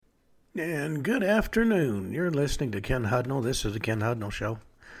And good afternoon. You're listening to Ken Hudnall. This is the Ken Hudnall Show.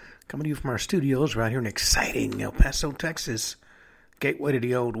 Coming to you from our studios right here in exciting El Paso, Texas. Gateway to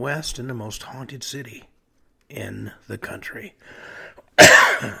the Old West and the most haunted city in the country.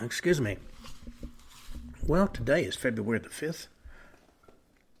 Excuse me. Well, today is February the 5th,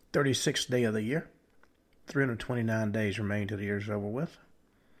 36th day of the year. 329 days remain till the year's over with.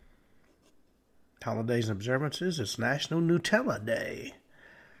 Holidays and observances. It's National Nutella Day.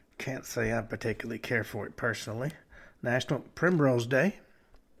 Can't say I particularly care for it personally. National Primrose Day.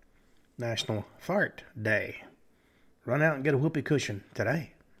 National Fart Day. Run out and get a whoopee cushion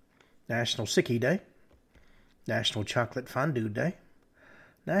today. National Sickie Day. National Chocolate Fondue Day.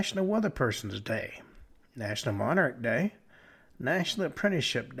 National Weather Person's Day. National Monarch Day. National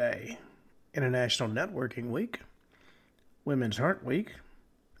Apprenticeship Day. International Networking Week. Women's Heart Week.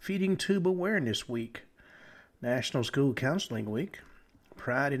 Feeding Tube Awareness Week. National School Counseling Week.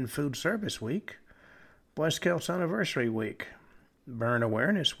 Pride in Food Service Week, Boy Scouts Anniversary Week, Burn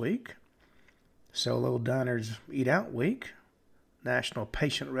Awareness Week, Solo Diners Eat Out Week, National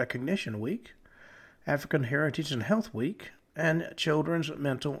Patient Recognition Week, African Heritage and Health Week, and Children's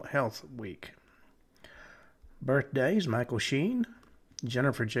Mental Health Week. Birthdays: Michael Sheen,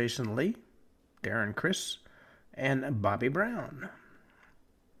 Jennifer Jason Leigh, Darren Criss, and Bobby Brown.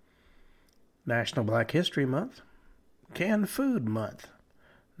 National Black History Month, Canned Food Month,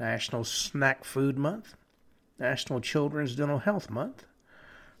 National Snack Food Month, National Children's Dental Health Month,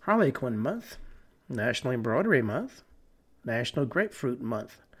 Harlequin Month, National Embroidery Month, National Grapefruit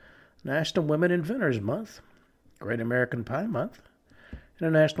Month, National Women Inventors Month, Great American Pie Month,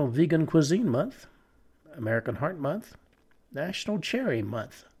 International Vegan Cuisine Month, American Heart Month, National Cherry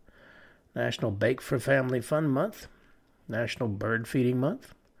Month, National Bake for Family Fun Month, National Bird Feeding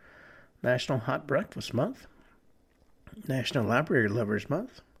Month, National Hot Breakfast Month, National Library Lovers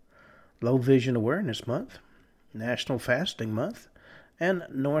Month, Low Vision Awareness Month, National Fasting Month, and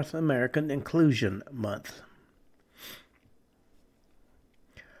North American Inclusion Month.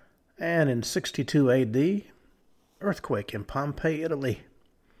 And in 62 AD, earthquake in Pompeii, Italy.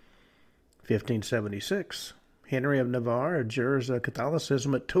 1576, Henry of Navarre adjures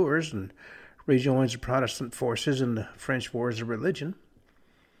Catholicism at Tours and rejoins the Protestant forces in the French Wars of Religion.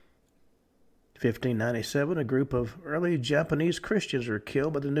 1597, a group of early Japanese Christians were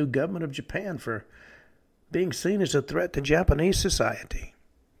killed by the new government of Japan for being seen as a threat to Japanese society.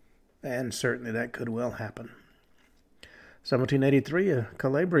 And certainly that could well happen. 1783,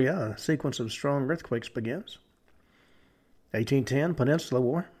 Calabria, a sequence of strong earthquakes begins. 1810, Peninsula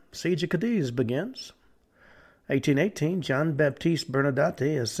War, Siege of Cadiz begins. 1818, John Baptiste Bernadette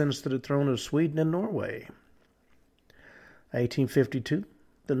ascends to the throne of Sweden and Norway. 1852,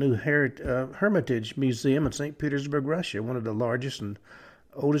 the new Hermitage Museum in St. Petersburg, Russia, one of the largest and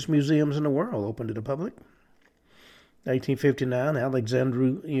oldest museums in the world, open to the public. 1859,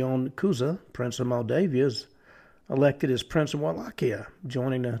 Alexandru Ion Cuza, Prince of Moldavia, is elected as Prince of Wallachia,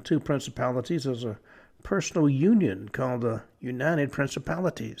 joining the two principalities as a personal union called the United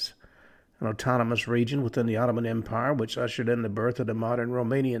Principalities, an autonomous region within the Ottoman Empire which ushered in the birth of the modern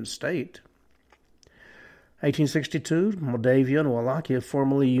Romanian state. 1862, Moldavia and Wallachia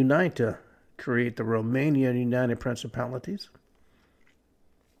formally unite to create the Romanian United Principalities.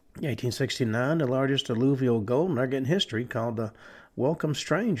 1869, the largest alluvial gold nugget in history, called the Welcome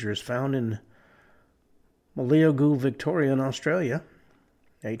Stranger, is found in Meleagu, Victoria, in Australia.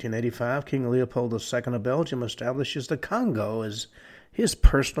 1885, King Leopold II of Belgium establishes the Congo as his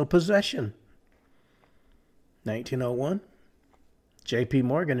personal possession. 1901, J.P.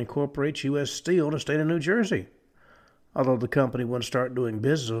 Morgan incorporates U.S. Steel in the state of New Jersey, although the company wouldn't start doing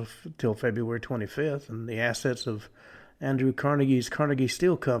business until February 25th, and the assets of Andrew Carnegie's Carnegie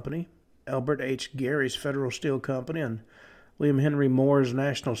Steel Company, Albert H. Gary's Federal Steel Company, and William Henry Moore's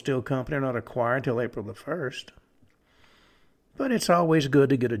National Steel Company are not acquired until April the 1st. But it's always good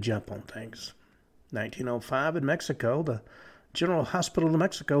to get a jump on things. 1905, in Mexico, the General Hospital of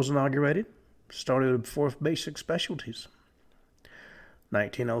Mexico is inaugurated, started with 4 basic specialties.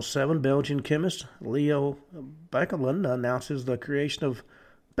 1907, Belgian chemist Leo Baekeland announces the creation of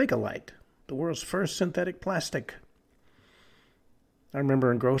Bakelite, the world's first synthetic plastic. I remember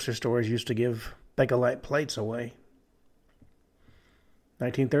in grocery stores used to give Bakelite plates away.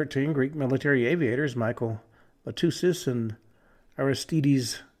 1913, Greek military aviators Michael Batousis and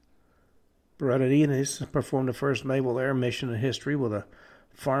Aristides Baradidis performed the first naval air mission in history with a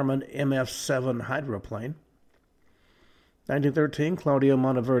Farman MF-7 hydroplane. 1913, Claudio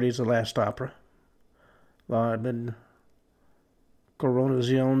Monteverdi's The Last Opera. La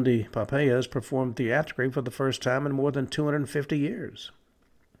Coronación de Popeye is performed theatrically for the first time in more than 250 years.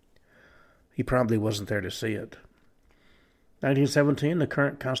 He probably wasn't there to see it. 1917, the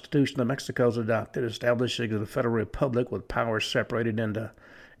current Constitution of Mexico is adopted, establishing the Federal Republic with powers separated into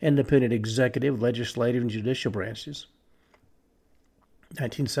independent executive, legislative, and judicial branches.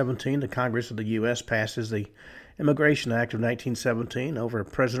 1917, the Congress of the U.S. passes the Immigration Act of 1917 over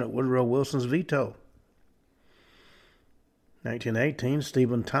President Woodrow Wilson's veto. 1918,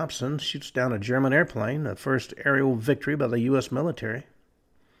 Stephen Thompson shoots down a German airplane, the first aerial victory by the U.S. military.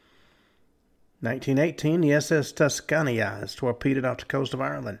 1918, the SS Tuscania is torpedoed off the coast of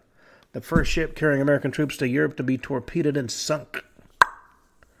Ireland, the first ship carrying American troops to Europe to be torpedoed and sunk.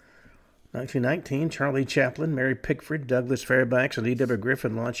 1919, Charlie Chaplin, Mary Pickford, Douglas Fairbanks, and E.W.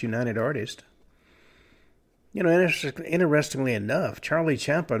 Griffin launch United Artists. You know, interestingly enough, Charlie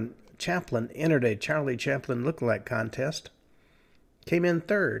Chaplin entered a Charlie Chaplin lookalike contest, came in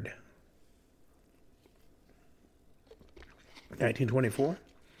third. 1924,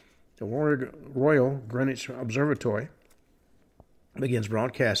 the Royal Greenwich Observatory begins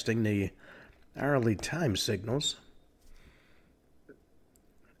broadcasting the hourly time signals,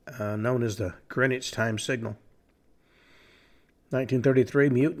 known as the Greenwich Time Signal. 1933,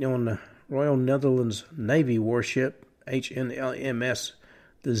 mutiny on the Royal Netherlands Navy warship HNLMS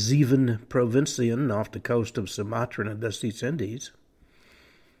the Zeven Provinciën off the coast of Sumatra and the East Indies.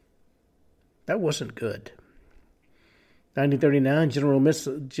 That wasn't good.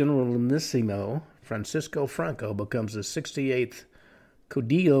 1939, Generalissimo Francisco Franco becomes the 68th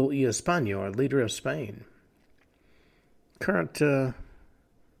Caudillo y Español, leader of Spain. Current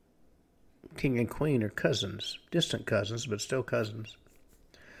king and queen are cousins, distant cousins, but still cousins.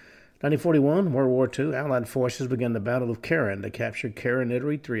 1941, World War II, Allied forces began the Battle of Keren to capture Keren,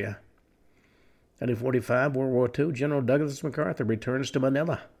 Eritrea. 1945, World War II, General Douglas MacArthur returns to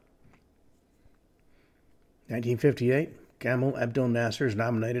Manila. 1958, Gamal Abdel Nasser is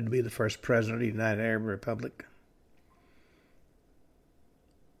nominated to be the first president of the United Arab Republic.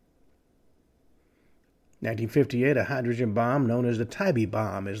 1958, a hydrogen bomb known as the Tybee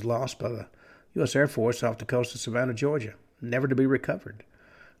bomb is lost by the U.S. Air Force off the coast of Savannah, Georgia, never to be recovered.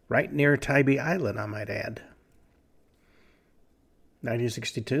 Right near Tybee Island, I might add.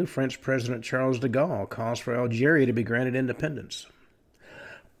 1962, French President Charles de Gaulle calls for Algeria to be granted independence.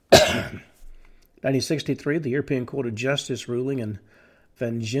 1963, the European Court of Justice ruling in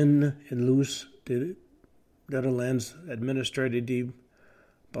Vengen in Loos de Netherlands Administrative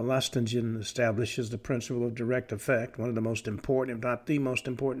Belastingen establishes the principle of direct effect, one of the most important, if not the most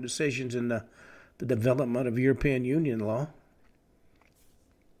important decisions in the development of European Union law.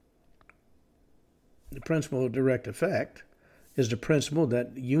 The principle of direct effect is the principle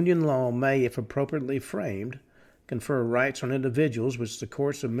that union law may, if appropriately framed, confer rights on individuals which the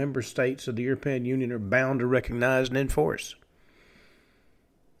courts of member states of the European Union are bound to recognize and enforce.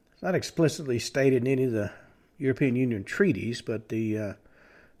 It's not explicitly stated in any of the European Union treaties, but it's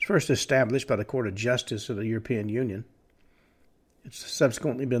first established by the Court of Justice of the European Union. It's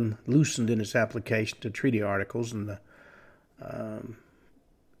subsequently been loosened in its application to treaty articles, and the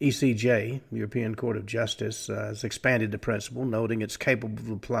ECJ, European Court of Justice, has expanded the principle, noting it's capable of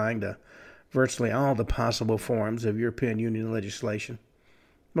applying to virtually all the possible forms of European Union legislation,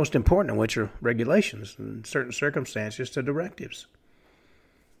 most important of which are regulations, and in certain circumstances to directives.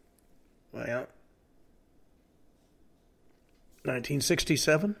 Well,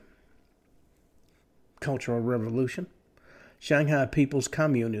 1967, Cultural Revolution. Shanghai People's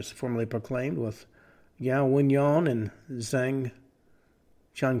Commune is formally proclaimed, with Yao Wenyan and Zhang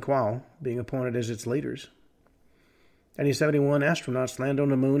Shanquao being appointed as its leaders. 1971, astronauts land on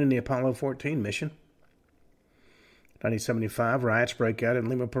the moon in the Apollo 14 mission. 1975, riots break out in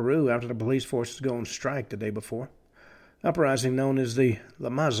Lima, Peru after the police forces go on strike the day before. Uprising known as the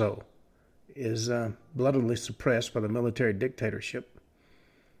Lamazo is bloodily suppressed by the military dictatorship.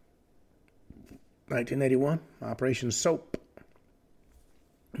 1981, Operation SOAP.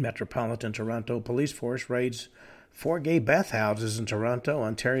 Metropolitan Toronto Police Force raids 4 gay bathhouses in Toronto,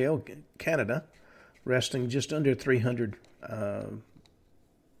 Ontario, Canada, arresting just under 300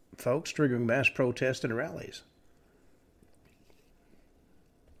 folks, triggering mass protests and rallies.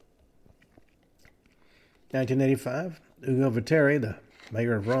 1985, Ugo Viteri, the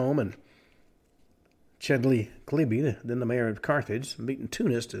mayor of Rome, and Chedly Klibi, then the mayor of Carthage, meet in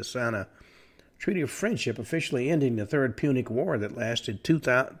Tunis to sign a treaty of friendship, officially ending the Third Punic War that lasted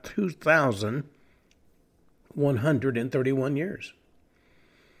 2,131 years.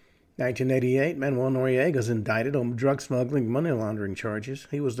 1988, Manuel Noriega is indicted on drug smuggling and money laundering charges.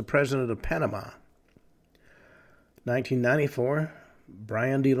 He was the president of Panama. 1994,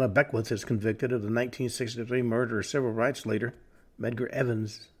 Brian D. Beckwith is convicted of the 1963 murder of civil rights leader Medgar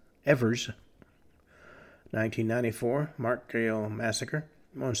Evers 1994, Markale Massacre.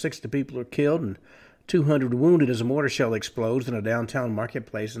 More than 60 people are killed and 200 wounded as a mortar shell explodes in a downtown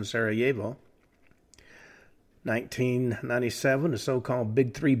marketplace in Sarajevo. 1997, the so-called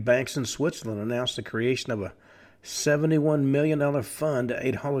Big Three banks in Switzerland announced the creation of a $71 million fund to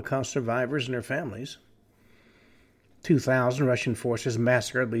aid Holocaust survivors and their families. 2000, Russian forces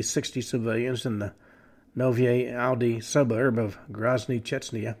massacred at least 60 civilians in the Novye Aldi suburb of Grozny,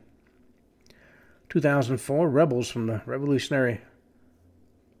 Chechnya. 2004, rebels from the Revolutionary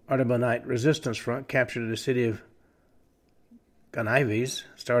Artabanite Resistance Front captured the city of Gonaives,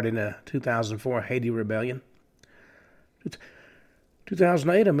 starting the 2004 Haiti rebellion.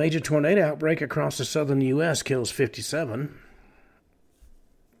 2008, a major tornado outbreak across the southern U.S. kills 57.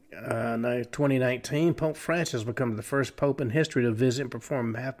 2019, Pope Francis becomes the first pope in history to visit and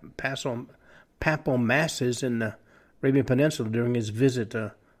perform papal masses in the Arabian Peninsula during his visit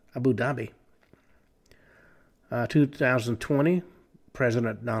to Abu Dhabi. 2020,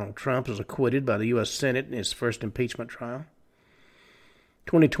 President Donald Trump is acquitted by the U.S. Senate in his first impeachment trial.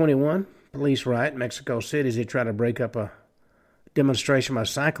 2021, police riot in Mexico City as they try to break up a demonstration by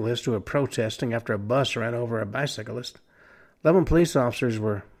cyclists who were protesting after a bus ran over a bicyclist. 11 police officers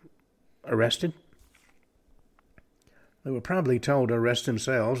were arrested. They were probably told to arrest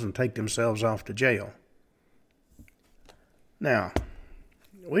themselves and take themselves off to jail. Now,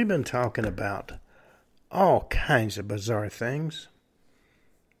 we've been talking about all kinds of bizarre things.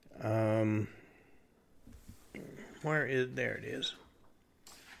 There it is.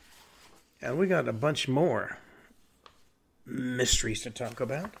 And we got a bunch more mysteries to talk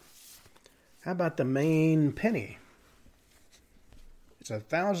about. How about the Maine penny? It's a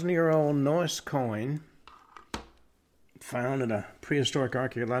 1,000-year-old Norse coin found at a prehistoric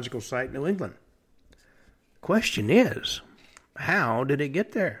archaeological site in New England. Question is, how did it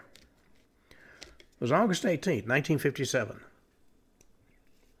get there? It was August 18th, 1957.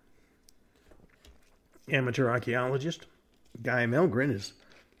 Amateur archaeologist Guy Melgren is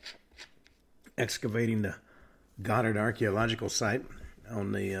excavating the Goddard Archaeological Site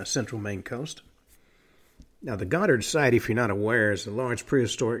on the central Maine coast. Now, the Goddard site, if you're not aware, is a large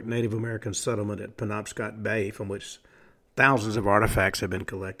prehistoric Native American settlement at Penobscot Bay from which thousands of artifacts have been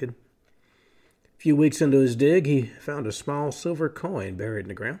collected. A few weeks into his dig, he found a small silver coin buried in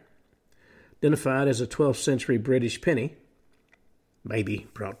the ground, identified as a 12th century British penny, maybe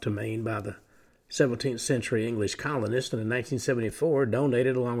brought to Maine by the 17th century English colonists, and in 1974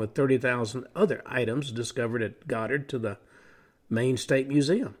 donated along with 30,000 other items discovered at Goddard to the Maine State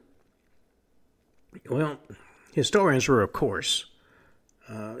Museum. Well, historians were, of course,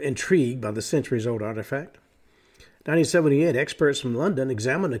 intrigued by the centuries-old artifact. 1978, experts from London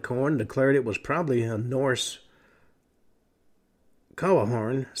examined the coin and declared it was probably a Norse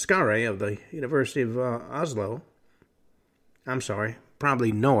Coahorn Skare of the University of Oslo.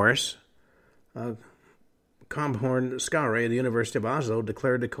 Probably Norse. Comhorn Skare of the University of Oslo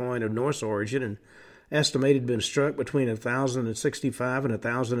declared the coin of Norse origin and estimated been struck between 1065 and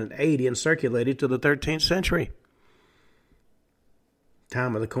 1080 and circulated to the 13th century.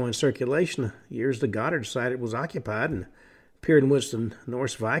 Time of the coin circulation, years the Goddard site was occupied, and period in which the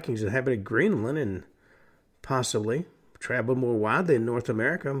Norse Vikings inhabited Greenland and possibly traveled more widely in North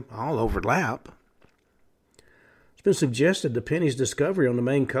America, all overlap. It's been suggested the penny's discovery on the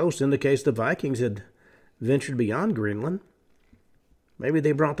Maine coast indicates the Vikings had ventured beyond Greenland. Maybe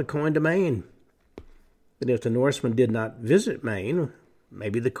they brought the coin to Maine. But if the Norsemen did not visit Maine,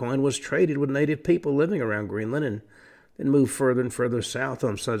 maybe the coin was traded with native people living around Greenland and then moved further and further south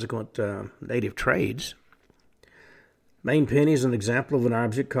on subsequent native trades. Maine penny is an example of an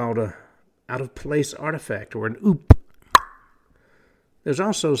object called a out-of-place artifact, or an oop. There's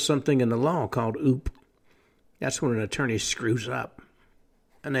also something in the law called oop. That's when an attorney screws up.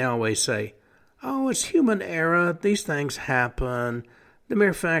 And they always say, oh, it's human error, these things happen. The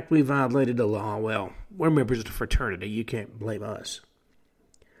mere fact we violated the law, well, we're members of the fraternity, you can't blame us.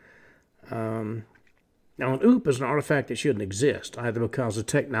 Now, an oop is an artifact that shouldn't exist, either because the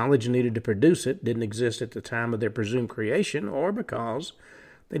technology needed to produce it didn't exist at the time of their presumed creation, or because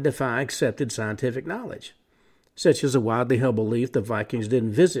they defy accepted scientific knowledge, such as a widely held belief the Vikings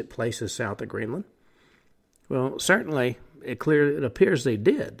didn't visit places south of Greenland. Well, certainly, it appears they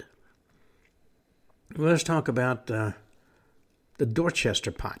did. Well, let's talk about the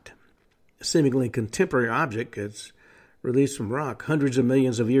Dorchester pot, a seemingly contemporary object that's released from rock, hundreds of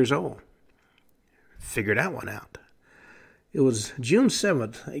millions of years old. Figure that one out. It was June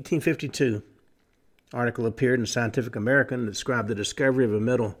 7th, 1852. Article appeared in Scientific American that described the discovery of a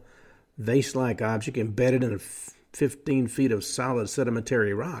metal vase-like object embedded in 15 feet of solid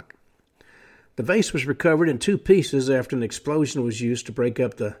sedimentary rock. The vase was recovered in two pieces after an explosion was used to break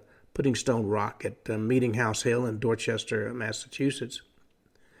up the pudding stone rock at Meeting House Hill in Dorchester, Massachusetts.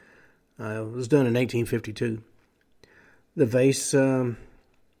 It was done in 1852. The vase was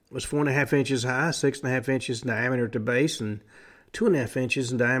 4.5 inches high, 6.5 inches in diameter at the base, and 2.5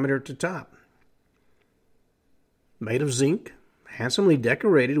 inches in diameter at the top. Made of zinc, handsomely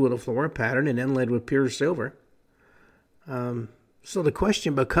decorated with a floral pattern and inlaid with pure silver. So the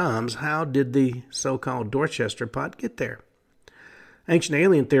question becomes, how did the so-called Dorchester pot get there? Ancient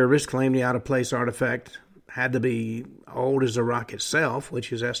alien theorists claim the out-of-place artifact had to be old as the rock itself,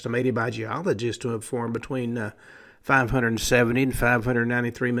 which is estimated by geologists to have formed between 570 and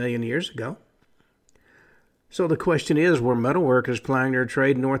 593 million years ago. So the question is, were metalworkers plying their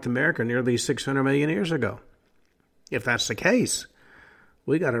trade in North America nearly 600 million years ago? If that's the case,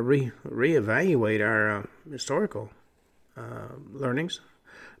 we got to reevaluate our historical learnings.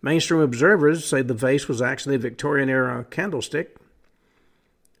 Mainstream observers say the vase was actually a Victorian-era candlestick.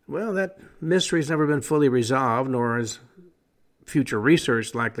 Well, that mystery's never been fully resolved, nor is future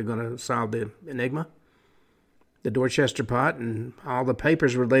research likely going to solve the enigma. The Dorchester pot and all the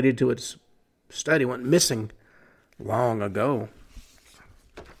papers related to its study went missing long ago.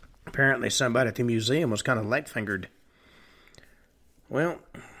 Apparently somebody at the museum was kind of light-fingered. Well,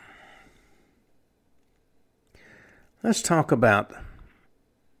 let's talk about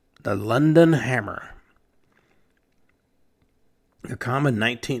the London hammer. A common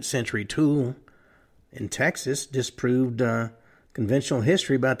 19th century tool in Texas disproved conventional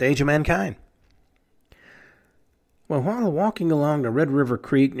history about the age of mankind. Well, while walking along the Red River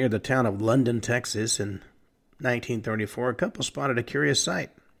Creek near the town of London, Texas in 1934, a couple spotted a curious sight.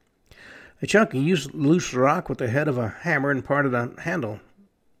 A chunk of loose rock with the head of a hammer and part of the handle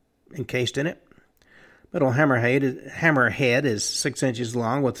encased in it. Metal hammerhead is 6 inches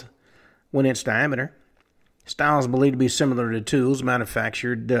long with 1 inch diameter. Style is believed to be similar to tools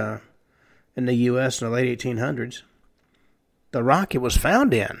manufactured in the U.S. in the late 1800s. The rock it was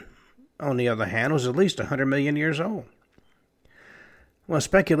found in, on the other hand, was at least 100 million years old. Well,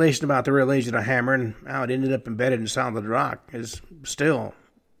 speculation about the real age of the hammer and how it ended up embedded in solid rock is still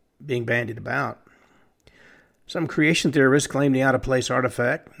being bandied about. Some creation theorists claim the out-of-place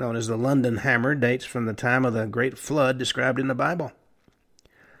artifact, known as the London hammer, dates from the time of the Great Flood described in the Bible.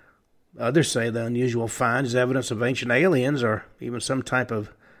 Others say the unusual find is evidence of ancient aliens or even some type of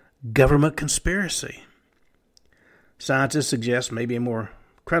government conspiracy. Scientists suggest maybe a more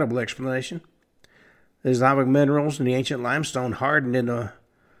credible explanation. The Islamic minerals in the ancient limestone hardened into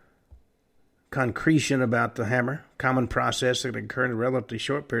concretion about the hammer, common process that occurred in a relatively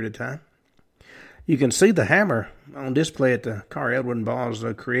short period of time. You can see the hammer on display at the Carl Edwin Ball's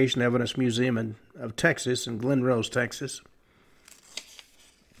Creation Evidence Museum of Texas in Glen Rose, Texas.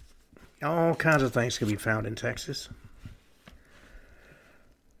 All kinds of things can be found in Texas.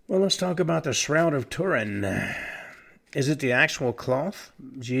 Well, let's talk about the Shroud of Turin. Is it the actual cloth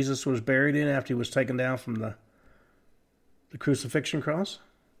Jesus was buried in after he was taken down from the crucifixion cross?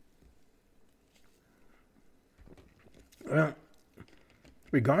 Well,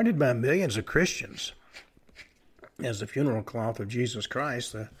 regarded by millions of Christians as the funeral cloth of Jesus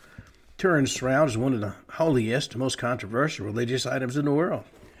Christ, the Turin Shroud is one of the holiest and most controversial religious items in the world.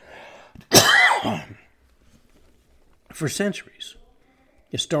 For centuries,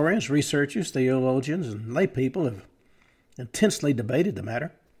 historians, researchers, theologians, and laypeople have intensely debated the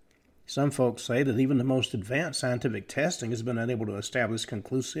matter. Some folks say that even the most advanced scientific testing has been unable to establish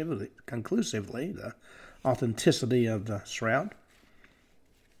conclusively the authenticity of the shroud.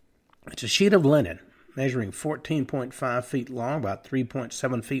 It's a sheet of linen measuring 14.5 feet long, about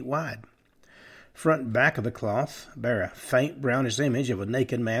 3.7 feet wide. Front and back of the cloth bear a faint brownish image of a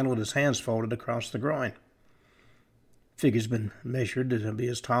naked man with his hands folded across the groin. Figure's been measured to be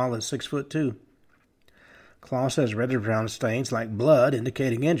as tall as 6'2". Cloth has reddish brown stains like blood,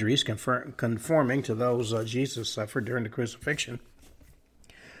 indicating injuries conforming to those Jesus suffered during the crucifixion.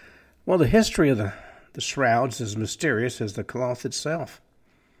 Well, the history of the shrouds is as mysterious as the cloth itself.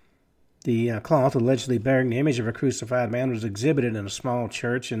 The cloth, allegedly bearing the image of a crucified man, was exhibited in a small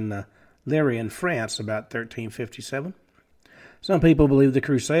church in Liry in France about 1357. Some people believe the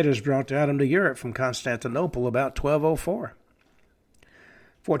Crusaders brought the item to Europe from Constantinople about 1204.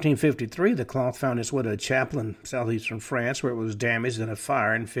 1453, the cloth found its way to a chapel in southeastern France, where it was damaged in a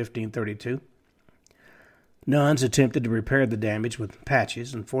fire in 1532. Nuns attempted to repair the damage with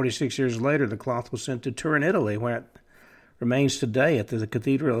patches, and 46 years later the cloth was sent to Turin, Italy, where it remains today at the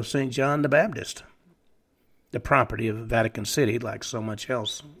Cathedral of St. John the Baptist, the property of Vatican City, like so much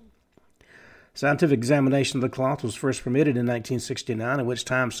else. Scientific examination of the cloth was first permitted in 1969, at which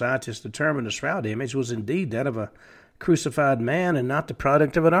time scientists determined the shroud image was indeed that of a crucified man and not the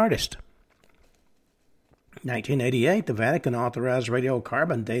product of an artist. In 1988, the Vatican authorized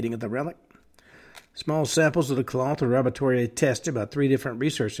radiocarbon dating of the relic. Small samples of the cloth were laboratory tested by 3 different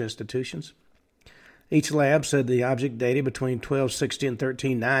research institutions. Each lab said the object dated between 1260 and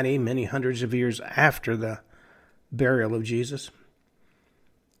 1390, many hundreds of years after the burial of Jesus.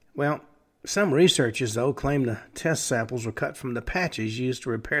 Well, some researchers, though, claim the test samples were cut from the patches used to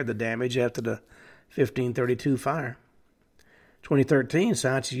repair the damage after the 1532 fire. 2013,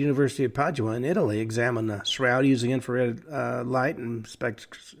 scientists at the University of Padua in Italy examined the shroud using infrared light and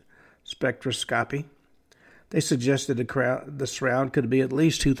spectroscopy. They suggested the shroud could be at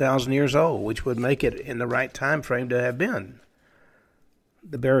least 2,000 years old, which would make it in the right time frame to have been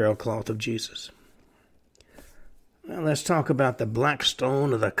the burial cloth of Jesus. Now let's talk about the black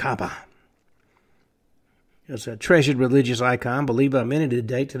stone of the Kaaba. It's a treasured religious icon believed by many to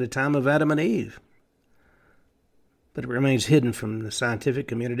date to the time of Adam and Eve. But it remains hidden from the scientific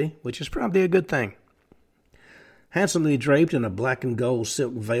community, which is probably a good thing. Handsomely draped in a black and gold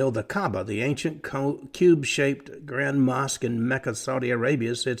silk veil, the Kaaba, the ancient cube-shaped grand mosque in Mecca, Saudi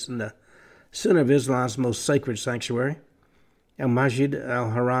Arabia, sits in the center of Islam's most sacred sanctuary, Al-Masjid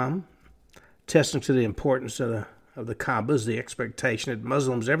al-Haram. Testing to the importance of the Kaaba is the expectation that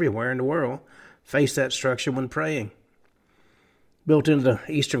Muslims everywhere in the world face that structure when praying. Built into the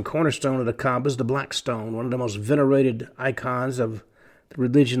eastern cornerstone of the Kaaba is the Black Stone, one of the most venerated icons of the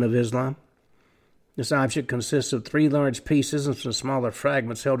religion of Islam. This object consists of 3 large pieces and some smaller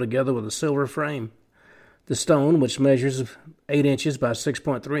fragments held together with a silver frame. The stone, which measures 8 inches by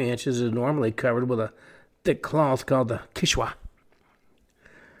 6.3 inches, is normally covered with a thick cloth called the kishwa.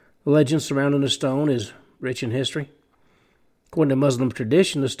 The legend surrounding the stone is rich in history. According to Muslim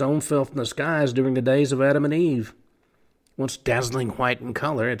tradition, the stone fell from the skies during the days of Adam and Eve. Once dazzling white in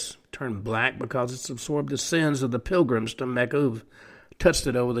color, it's turned black because it's absorbed the sins of the pilgrims to Mecca who've touched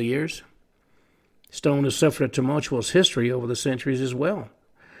it over the years. Stone has suffered a tumultuous history over the centuries as well.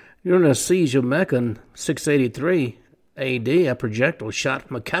 During the siege of Mecca in 683 A.D., a projectile shot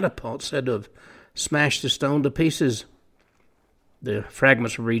from a catapult said to have smashed the stone to pieces. The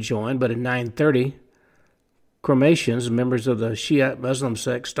fragments were rejoined, but in 930, Crematians, members of the Shiite Muslim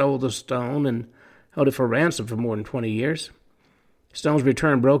sect, stole the stone and held it for ransom for more than 20 years. Stones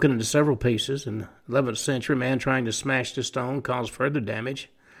returned broken into several pieces. In the 11th century, a man trying to smash the stone caused further damage.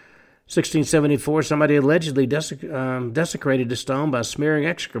 1674, somebody allegedly desecrated the stone by smearing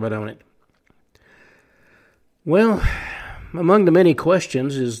excrement on it. Well, among the many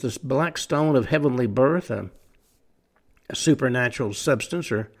questions, is this black stone of heavenly birth a supernatural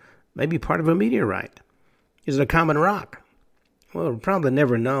substance or maybe part of a meteorite? Is it a common rock? Well, we'll probably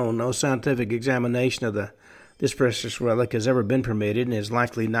never know. No scientific examination of this precious relic has ever been permitted and is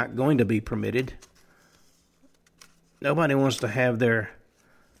likely not going to be permitted. Nobody wants to have their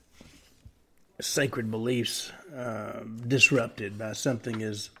sacred beliefs disrupted by something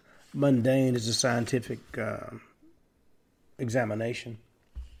as mundane as a scientific examination.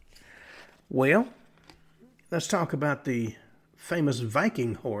 Well, let's talk about the famous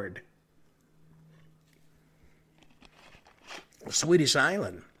Viking horde. The Swedish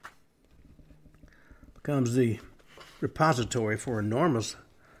island becomes the repository for enormous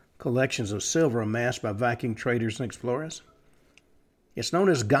collections of silver amassed by Viking traders and explorers. It's known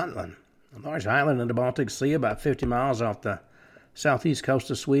as Gotland, a large island in the Baltic Sea about 50 miles off the southeast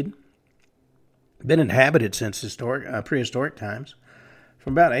coast of Sweden. Been inhabited since prehistoric times.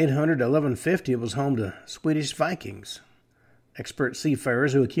 From about 800 to 1150, it was home to Swedish Vikings, expert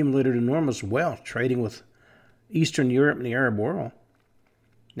seafarers who accumulated enormous wealth trading with Eastern Europe and the Arab world.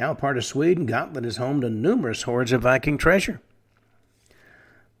 Now a part of Sweden, Gotland is home to numerous hoards of Viking treasure.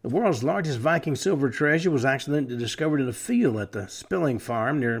 The world's largest Viking silver treasure was accidentally discovered in a field at the Spilling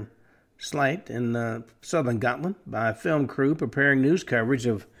Farm near Slate in southern Gotland by a film crew preparing news coverage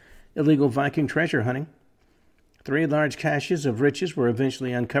of illegal Viking treasure hunting. 3 large caches of riches were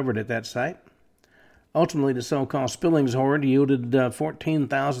eventually uncovered at that site. Ultimately, the so-called Spillings hoard yielded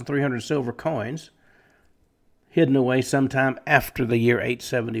 14,300 silver coins, hidden away sometime after the year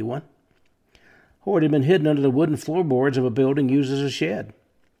 871. Hoard had been hidden under the wooden floorboards of a building used as a shed.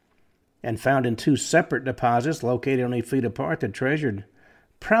 And found in 2 separate deposits located only feet apart, the treasure had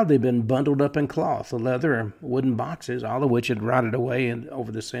proudly been bundled up in cloth, leather, or wooden boxes, all of which had rotted away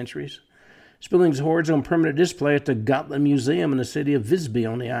over the centuries. Spillings hoards on permanent display at the Gotland Museum in the city of Visby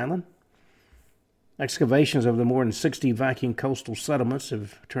on the island. Excavations of the more than 60 Viking coastal settlements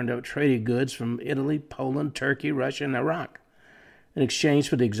have turned up traded goods from Italy, Poland, Turkey, Russia, and Iraq. In exchange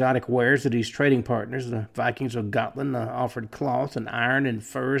for the exotic wares of these trading partners, the Vikings of Gotland offered cloth and iron and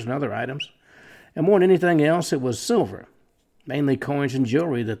furs and other items. And more than anything else, it was silver, mainly coins and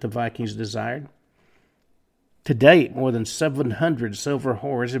jewelry that the Vikings desired. To date, more than 700 silver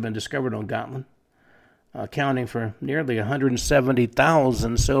hoards have been discovered on Gotland, accounting for nearly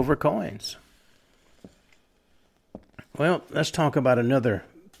 170,000 silver coins. Well, let's talk about another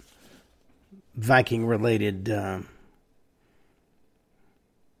Viking-related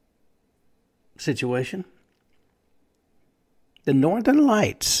situation. The Northern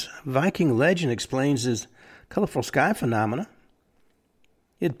Lights. Viking legend explains this colorful sky phenomena.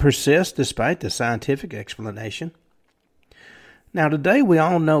 It persists despite the scientific explanation. Now, today we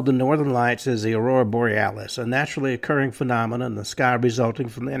all know the Northern Lights as the aurora borealis, a naturally occurring phenomenon in the sky resulting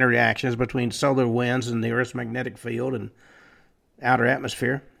from the interactions between solar winds and the Earth's magnetic field and outer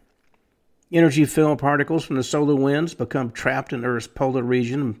atmosphere. Energy-filled particles from the solar winds become trapped in Earth's polar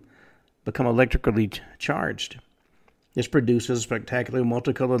region and become electrically charged. This produces a spectacular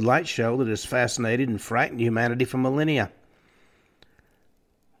multicolored light show that has fascinated and frightened humanity for millennia.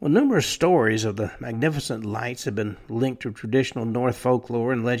 Well, numerous stories of the magnificent lights have been linked to traditional Norse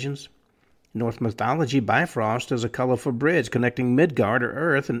folklore and legends. In Norse mythology, Bifrost is a colorful bridge connecting Midgard, or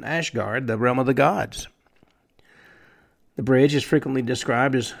Earth, and Asgard, the realm of the gods. The bridge is frequently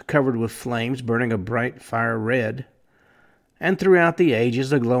described as covered with flames burning a bright fire red. And throughout the ages,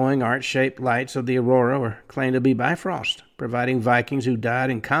 the glowing arch-shaped lights of the aurora were claimed to be Bifrost, providing Vikings who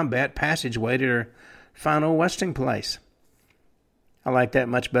died in combat passageway to their final resting place. I like that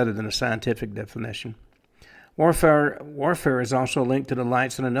much better than a scientific definition. Warfare is also linked to the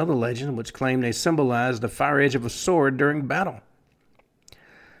lights in another legend, which claim they symbolize the fire edge of a sword during battle.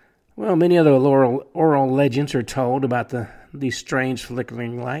 Well, many other oral legends are told about these strange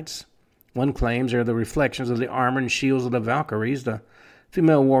flickering lights. One claims they're the reflections of the armor and shields of the Valkyries, the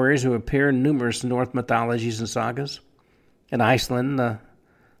female warriors who appear in numerous Norse mythologies and sagas. In Iceland, the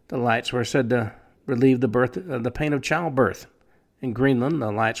lights were said to relieve the pain of childbirth. In Greenland,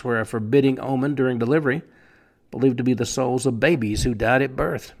 the lights were a forbidding omen during delivery, believed to be the souls of babies who died at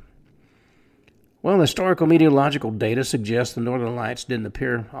birth. Well, historical meteorological data suggests the Northern Lights didn't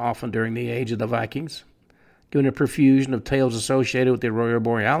appear often during the age of the Vikings. Given a profusion of tales associated with the aurora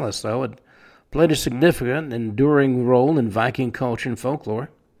borealis, though, it played a significant and enduring role in Viking culture and folklore.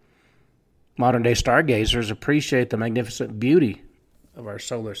 Modern-day stargazers appreciate the magnificent beauty of our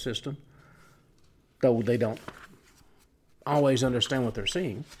solar system, though they don't always understand what they're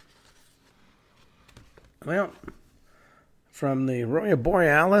seeing. Well, from the aurora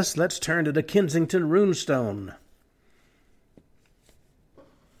borealis, let's turn to the Kensington runestone.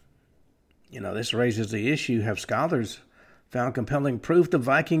 This raises the issue: have scholars found compelling proof the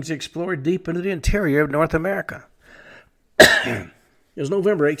Vikings explored deep into the interior of North America? It was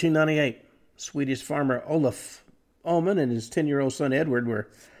November 1898. Swedish farmer Olaf Ullman and his 10-year-old son Edward were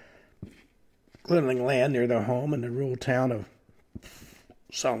clearing land near their home in the rural town of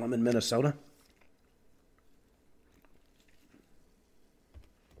Solomon, Minnesota.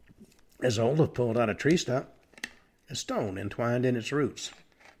 As Olaf pulled out a tree stump, a stone entwined in its roots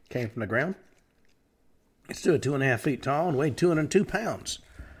came from the ground. It stood 2.5 feet tall and weighed 202 pounds.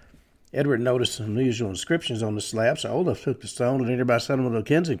 Edward noticed some unusual inscriptions on the slab, so Olaf took the stone to the nearby settlement of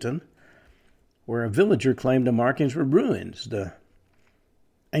Kensington, where a villager claimed the markings were ruins, the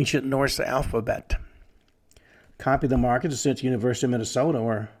ancient Norse alphabet. A copy of the markings was sent to the University of Minnesota,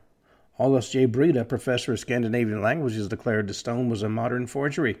 where Olaf J. Breda, professor of Scandinavian languages, declared the stone was a modern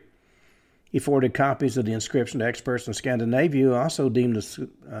forgery. He forwarded copies of the inscription to experts in Scandinavia, who also deemed the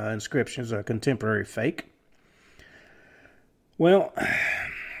inscriptions a contemporary fake. Well,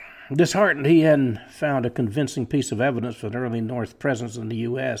 disheartened he hadn't found a convincing piece of evidence for an early North presence in the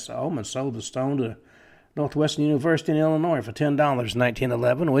U.S., Ullman sold the stone to Northwestern University in Illinois for $10 in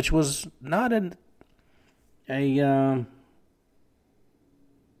 1911, which was not a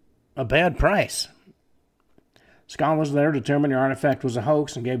bad price. Scholars there determined the artifact was a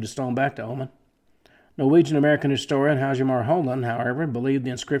hoax and gave the stone back to Ullman. Norwegian-American historian Hjalmar Holland, however, believed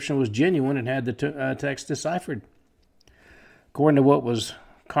the inscription was genuine and had the text deciphered. According to what was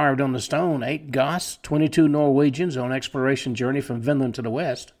carved on the stone, 8 Goths, 22 Norwegians on exploration journey from Vinland to the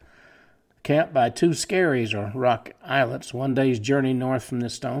west, camped by 2 skerries, or rock islets, 1 day's journey north from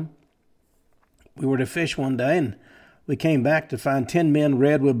this stone. We were to fish one day, and we came back to find 10 men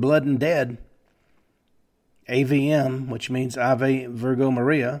red with blood and dead. AVM, which means Ave Virgo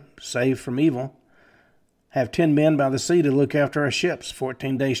Maria, saved from evil, have 10 men by the sea to look after our ships,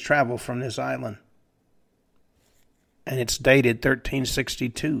 14 days' travel from this island. And it's dated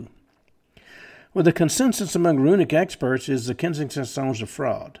 1362. Well, the consensus among runic experts is the Kensington stones are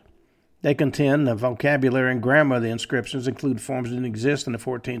fraud. They contend the vocabulary and grammar of the inscriptions include forms that didn't exist in the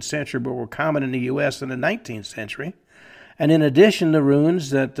 14th century but were common in the U.S. in the 19th century. And in addition, the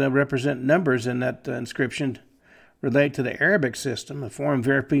runes that represent numbers in that inscription relate to the Arabic system, a form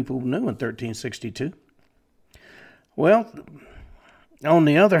very people knew in 1362. Well, on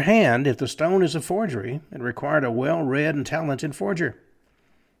the other hand, if the stone is a forgery, it required a well-read and talented forger.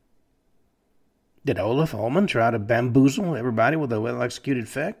 Did Olaf Ullman try to bamboozle everybody with a well-executed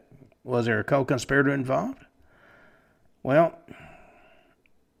feck? Was there a co-conspirator involved? Well,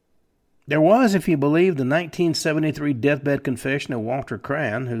 there was, if you believe, the 1973 deathbed confession of Walter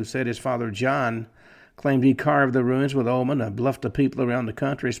Cran, who said his father John claimed he carved the ruins with Ullman to bluff the people around the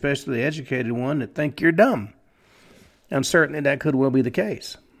country, especially the educated one, that think you're dumb. And certainly that could well be the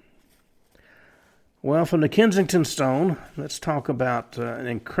case. Well, from the Kensington stone, let's talk about an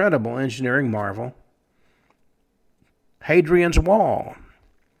incredible engineering marvel, Hadrian's Wall.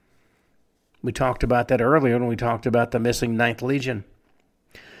 We talked about that earlier when we talked about the missing 9th Legion.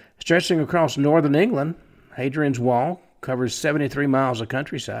 Stretching across northern England, Hadrian's Wall covers 73 miles of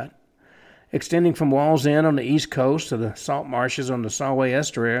countryside, extending from Wall's End on the east coast to the salt marshes on the Solway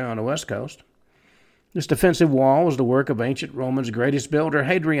Estuary on the west coast. This defensive wall was the work of ancient Rome's greatest builder,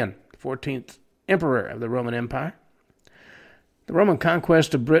 Hadrian, the 14th emperor of the Roman Empire. The Roman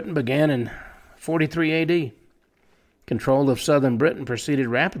conquest of Britain began in 43 A.D. Control of southern Britain proceeded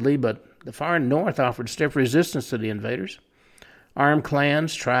rapidly, but the far north offered stiff resistance to the invaders. Armed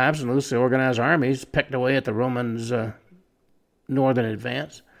clans, tribes, and loosely organized armies pecked away at the Romans' northern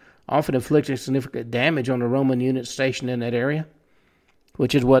advance, often inflicting significant damage on the Roman units stationed in that area,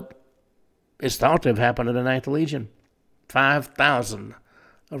 which is what is thought to have happened to the 9th Legion. 5,000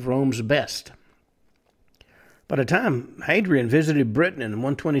 of Rome's best. By the time Hadrian visited Britain in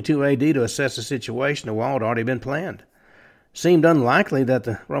 122 A.D. to assess the situation, the wall had already been planned. It seemed unlikely that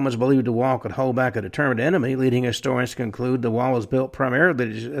the Romans believed the wall could hold back a determined enemy, leading historians to conclude the wall was built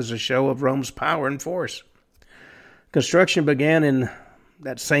primarily as a show of Rome's power and force. Construction began in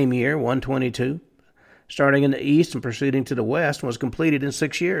that same year, 122, starting in the east and proceeding to the west, and was completed in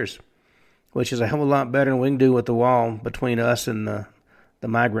 6 years, which is a hell of a lot better than we can do with the wall between us and the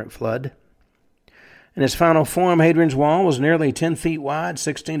migrant flood. In its final form, Hadrian's Wall was nearly 10 feet wide,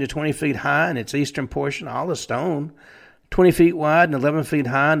 16 to 20 feet high in its eastern portion, all of stone, 20 feet wide and 11 feet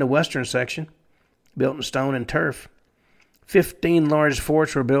high in the western section, built in stone and turf. 15 large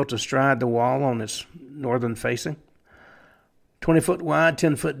forts were built astride the wall on its northern facing. 20-foot wide,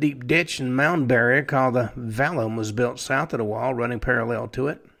 10-foot deep ditch and mound barrier called the vallum was built south of the wall, running parallel to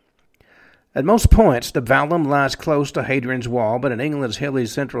it. At most points, the vallum lies close to Hadrian's Wall, but in England's hilly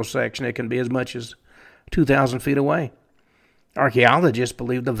central section, it can be as much as 2,000 feet away. Archaeologists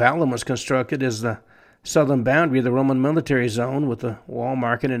believe the vallum was constructed as the southern boundary of the Roman military zone, with the wall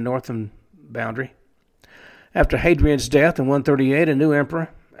marking the northern boundary. After Hadrian's death in 138, a new emperor,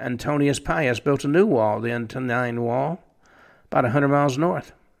 Antonius Pius, built a new wall, the Antonine Wall, about 100 miles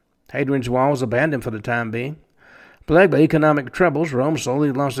north. Hadrian's Wall was abandoned for the time being. Plagued by economic troubles, Rome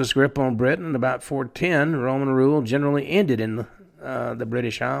slowly lost its grip on Britain. In about 410, Roman rule generally ended in the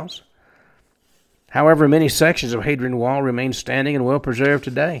British Isles. However, many sections of Hadrian Wall remain standing and well preserved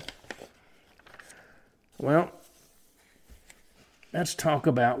today. Well, let's talk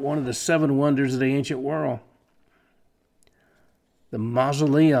about one of the 7 wonders of the ancient world. The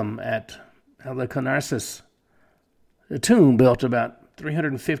mausoleum at Halicarnassus. The tomb built about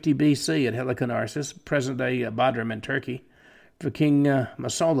 350 B.C. at Halicarnassus, present-day Bodrum in Turkey, for King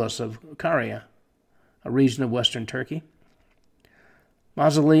Mausolus of Caria, a region of western Turkey.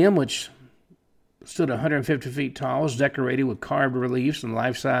 Mausoleum, which stood 150 feet tall, was decorated with carved reliefs and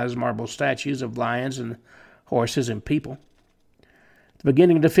life-size marble statues of lions and horses and people. At the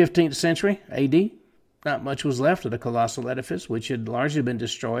beginning of the 15th century, A.D., not much was left of the colossal edifice, which had largely been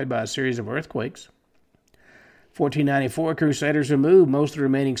destroyed by a series of earthquakes. 1494, Crusaders removed most of the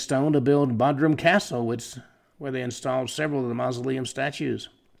remaining stone to build Bodrum Castle, where they installed several of the mausoleum statues.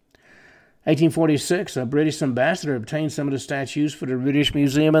 1846, a British ambassador obtained some of the statues for the British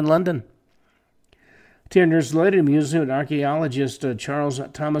Museum in London. 10 years later, the museum and archaeologist Charles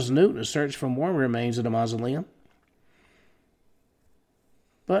Thomas Newton searched for more remains of the mausoleum.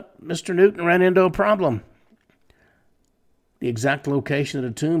 But Mr. Newton ran into a problem. The exact location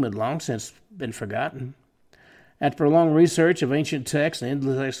of the tomb had long since been forgotten. After prolonged research of ancient texts and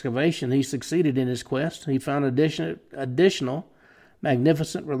endless excavation, he succeeded in his quest. He found additional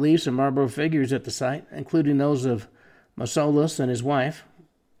magnificent reliefs and marble figures at the site, including those of Mausolus and his wife,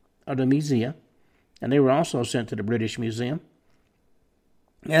 Artemisia, and they were also sent to the British Museum.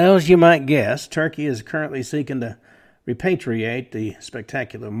 Now, as you might guess, Turkey is currently seeking to repatriate the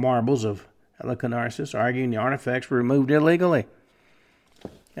spectacular marbles of Halicarnassus, arguing the artifacts were removed illegally.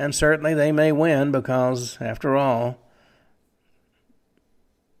 And certainly they may win because, after all,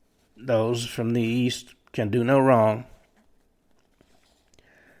 those from the East can do no wrong.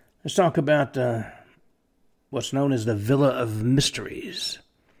 Let's talk about what's known as the Villa of Mysteries.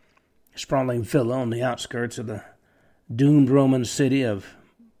 A sprawling villa on the outskirts of the doomed Roman city of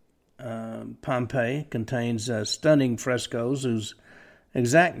Pompeii contains stunning frescoes whose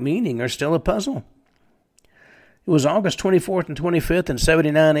exact meaning are still a puzzle. It was August 24th and 25th in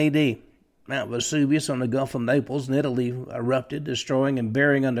 79 AD. Mount Vesuvius on the Gulf of Naples in Italy erupted, destroying and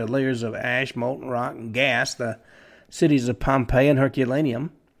burying under layers of ash, molten rock, and gas the cities of Pompeii and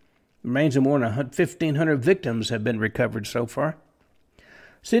Herculaneum. The remains of more than 1,500 victims have been recovered so far.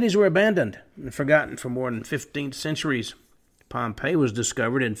 Cities were abandoned and forgotten for more than 15 centuries. Pompeii was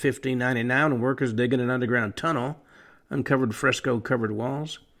discovered in 1599 when workers digging an underground tunnel uncovered fresco-covered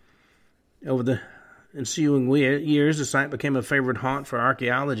walls. Over the ensuing years, the site became a favorite haunt for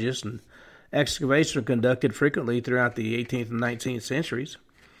archaeologists, and excavations were conducted frequently throughout the 18th and 19th centuries.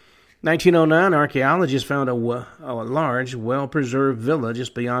 1909, archaeologists found a large, well-preserved villa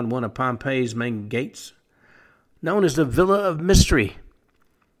just beyond one of Pompeii's main gates, known as the Villa of Mystery.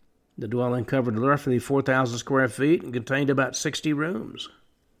 The dwelling covered roughly 4,000 square feet and contained about 60 rooms.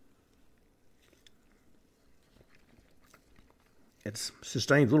 It's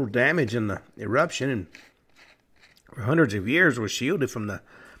sustained little damage in the eruption and for hundreds of years was shielded from the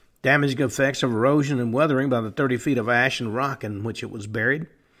damaging effects of erosion and weathering by the 30 feet of ash and rock in which it was buried.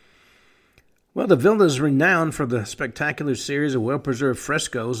 Well, the villa is renowned for the spectacular series of well-preserved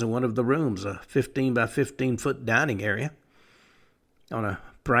frescoes in one of the rooms, a 15 by 15-foot dining area. On a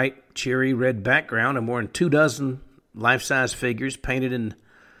bright, cheery red background and more than 24 life-size figures painted in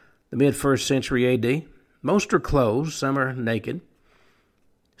the mid-1st century AD. Most are clothed, some are naked.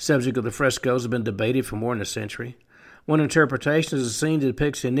 The subject of the frescoes has been debated for more than a century. One interpretation is a scene that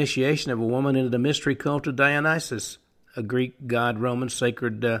depicts the initiation of a woman into the mystery cult of Dionysus, a Greek god Roman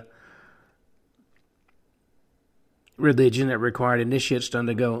sacred religion that required initiates to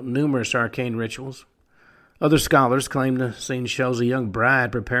undergo numerous arcane rituals. Other scholars claim the scene shows a young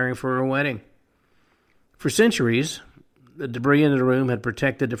bride preparing for her wedding. For centuries, the debris in the room had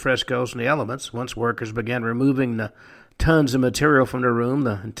protected the frescoes from the elements. Once workers began removing the tons of material from the room,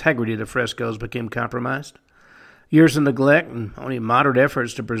 the integrity of the frescoes became compromised. Years of neglect and only moderate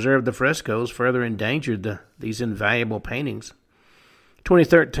efforts to preserve the frescoes further endangered these invaluable paintings. In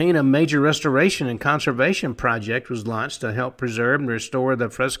 2013, a major restoration and conservation project was launched to help preserve and restore the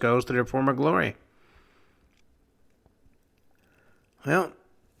frescoes to their former glory. Well,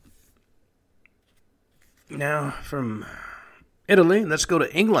 now from Italy, let's go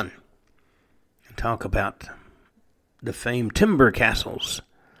to England and talk about the famed timber castles.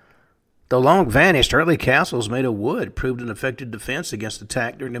 Though long vanished, early castles made of wood proved an effective defense against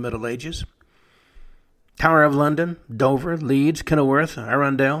attack during the Middle Ages. Tower of London, Dover, Leeds, Kenilworth,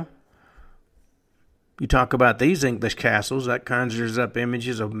 Arundel. You talk about these English castles, that conjures up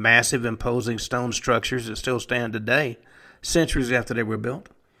images of massive, imposing stone structures that still stand today, centuries after they were built.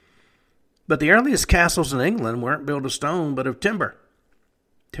 But the earliest castles in England weren't built of stone, but of timber.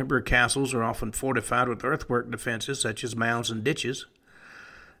 Timber castles are often fortified with earthwork defenses, such as mounds and ditches.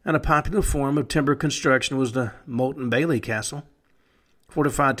 And a popular form of timber construction was the moat and bailey castle.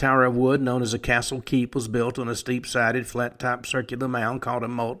 Fortified tower of wood known as a castle keep was built on a steep-sided, flat-topped circular mound called a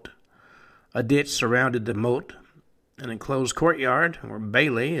moat. A ditch surrounded the moat. An enclosed courtyard, or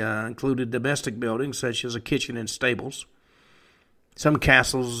bailey, included domestic buildings such as a kitchen and stables. Some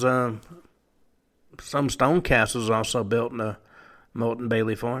stone castles also built in a moat and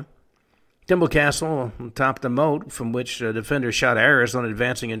bailey form. Timber castle on top of the moat, from which defenders shot arrows on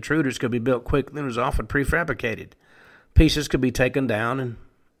advancing intruders, could be built quickly and was often prefabricated. Pieces could be taken down and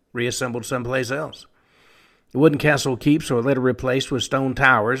reassembled someplace else. The wooden castle keeps were later replaced with stone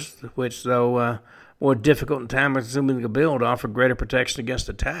towers, which, though more difficult and time-consuming to build, offered greater protection against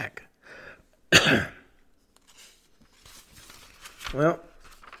attack. Well,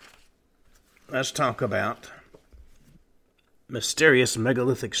 let's talk about mysterious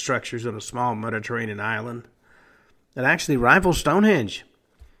megalithic structures on a small Mediterranean island that actually rival Stonehenge.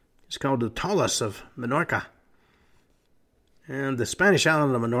 It's called the Taulas of Minorca. And the Spanish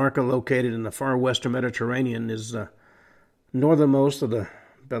island of Minorca, located in the far western Mediterranean, is the northernmost of the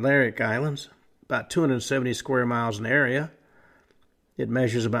Balearic Islands, about 270 square miles in area. It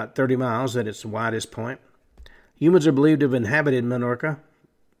measures about 30 miles at its widest point. Humans are believed to have inhabited Minorca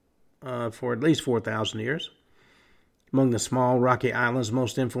for at least 4,000 years. Among the small rocky islands,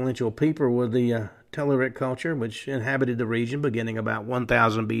 most influential people were the Telluric culture, which inhabited the region beginning about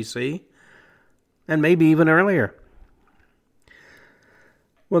 1000 BC, and maybe even earlier.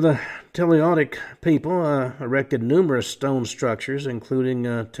 Well, the Telluric people erected numerous stone structures, including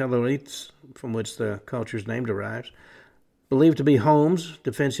tellurites, from which the culture's name derives, believed to be homes,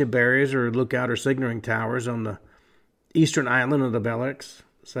 defensive barriers, or lookout or signaling towers on the eastern island of the Balearics,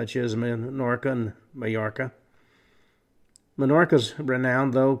 such as Minorca and Majorca. Minorca's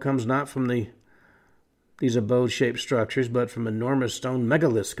renown, though, comes not from these abode-shaped structures, but from enormous stone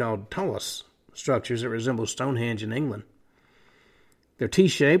megaliths called talus, structures that resemble Stonehenge in England. They're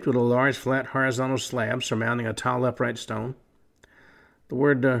T-shaped with a large, flat, horizontal slab surmounting a tall, upright stone. The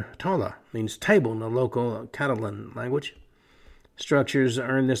word tala means table in the local Catalan language. Structures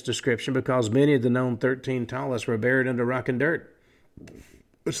earn this description because many of the known 13 talus were buried under rock and dirt,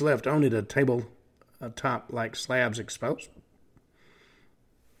 which left only the table-top-like slabs exposed.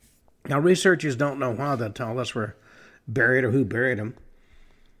 Now, researchers don't know why the talus were buried or who buried them.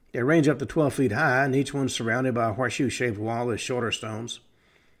 They range up to 12 feet high, and each one's surrounded by a horseshoe-shaped wall of shorter stones.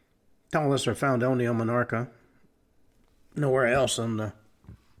 Talus are found only on Minorca, nowhere else on the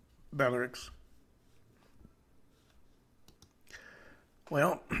Balearics.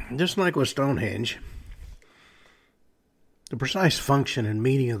 Well, just like with Stonehenge, the precise function and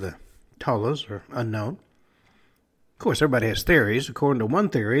meaning of the talus are unknown. Of course, everybody has theories. According to one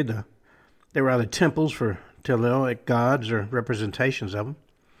theory, they were either temples for Telluric gods or representations of them.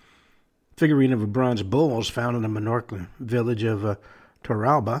 Figurine of a bronze bull was found in the Minorcan village of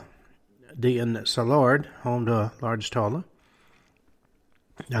Torralba de Salord, home to a large tala.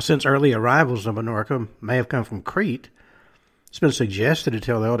 Now, since early arrivals of Minorca may have come from Crete, it's been suggested that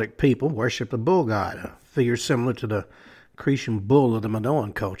Telluric people worshiped the bull god, a figure similar to the Cretan bull of the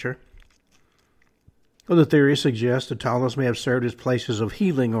Minoan culture. Other theories suggest the talus may have served as places of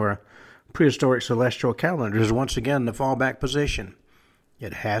healing or prehistoric celestial calendars, once again the fallback position.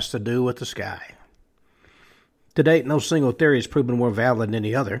 It has to do with the sky. To date, no single theory has proven more valid than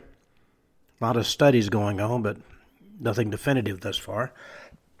any other. A lot of studies going on, but nothing definitive thus far.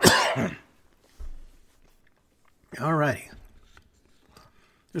 All righty.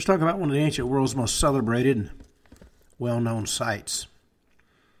 Let's talk about one of the ancient world's most celebrated and well-known sites,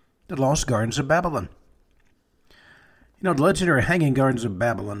 the Lost Gardens of Babylon. You know, the legendary Hanging Gardens of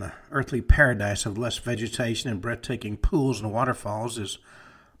Babylon, the earthly paradise of lush vegetation and breathtaking pools and waterfalls, has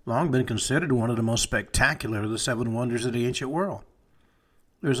long been considered one of the most spectacular of the seven wonders of the ancient world.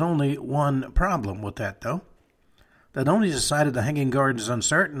 There's only one problem with that, though. Not only decided the Hanging Gardens is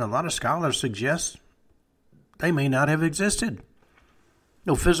uncertain, a lot of scholars suggest they may not have existed.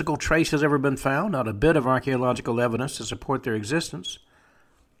 No physical trace has ever been found, not a bit of archaeological evidence to support their existence.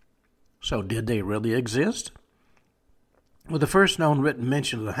 So did they really exist? Well, the first known written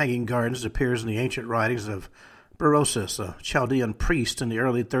mention of the Hanging Gardens appears in the ancient writings of Berosus, a Chaldean priest in the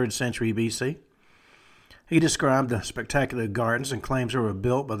early 3rd century BC. He described the spectacular gardens and claims they were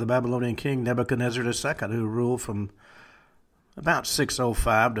built by the Babylonian king Nebuchadnezzar II, who ruled from about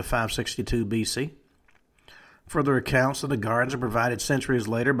 605 to 562 BC. Further accounts of the gardens are provided centuries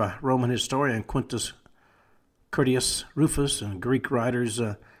later by Roman historian Quintus Curtius Rufus and Greek writers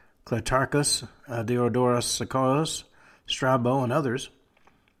Cleitarchus, Diodorus Siculus, Strabo, and others,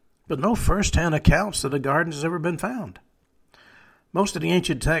 but no first-hand accounts of the gardens has ever been found. Most of the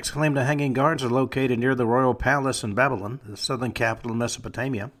ancient texts claim the Hanging Gardens are located near the royal palace in Babylon, the southern capital of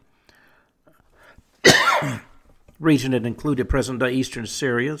Mesopotamia, region that included present-day eastern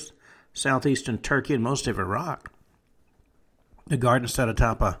Syria, southeastern Turkey, and most of Iraq. The garden sat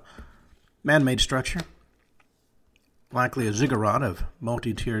atop a man-made structure, likely a ziggurat of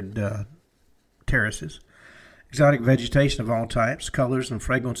multi-tiered terraces. Exotic vegetation of all types, colors, and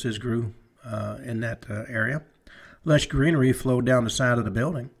fragrances grew in that area. Lush greenery flowed down the side of the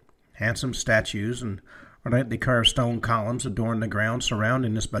building. Handsome statues and ornately carved stone columns adorned the ground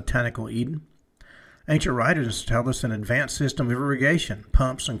surrounding this botanical Eden. Ancient writers tell us an advanced system of irrigation,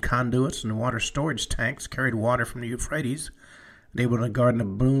 pumps and conduits and water storage tanks carried water from the Euphrates, enabling a garden to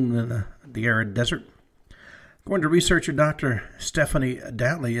bloom in the arid desert. According to researcher Dr. Stephanie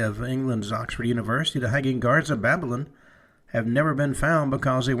Datley of England's Oxford University, the Hanging Gardens of Babylon have never been found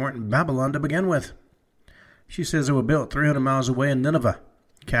because they weren't in Babylon to begin with. She says they were built 300 miles away in Nineveh,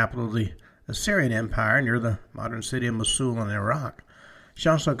 capital of the Assyrian Empire near the modern city of Mosul in Iraq. She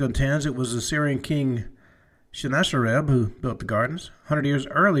also contends it was the Assyrian king Sennacherib who built the gardens 100 years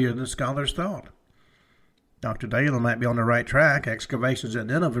earlier than scholars thought. Dr. Daly might be on the right track. Excavations at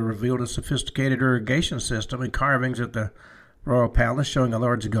Nineveh revealed a sophisticated irrigation system and carvings at the royal palace showing a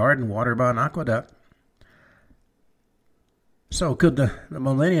large garden watered by an aqueduct. So could the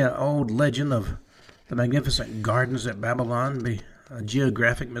millennia-old legend of the magnificent gardens at Babylon be a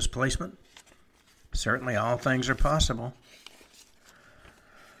geographic misplacement? Certainly all things are possible.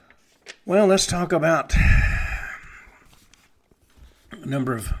 Well, let's talk about a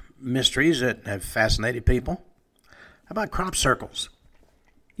number of mysteries that have fascinated people. How about crop circles?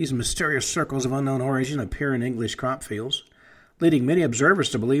 These mysterious circles of unknown origin appear in English crop fields, leading many observers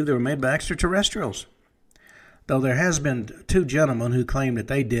to believe they were made by extraterrestrials. Though there has been two gentlemen who claim that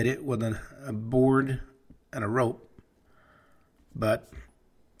they did it with a board and a rope, but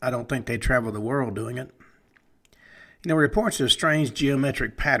I don't think they traveled the world doing it. Reports of strange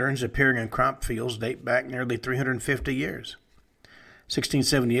geometric patterns appearing in crop fields date back nearly 350 years.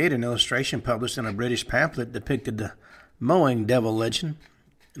 1678, an illustration published in a British pamphlet depicted the mowing devil legend,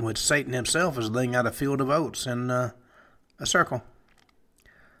 in which Satan himself is laying out a field of oats in a circle.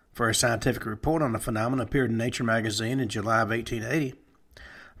 First scientific report on the phenomenon appeared in Nature magazine in July of 1880.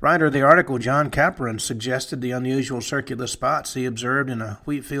 Writer of the article, John Capron, suggested the unusual circular spots he observed in a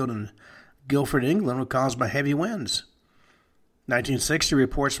wheat field in Guildford, England, were caused by heavy winds. 1960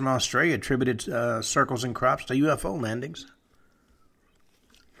 reports from Australia attributed circles in crops to UFO landings.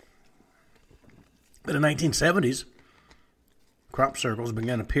 But in the 1970s, crop circles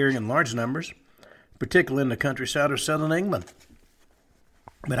began appearing in large numbers, particularly in the countryside of southern England.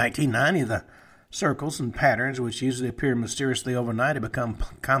 By 1990, the circles and patterns, which usually appear mysteriously overnight, have become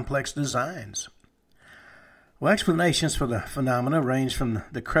complex designs. Well, explanations for the phenomena range from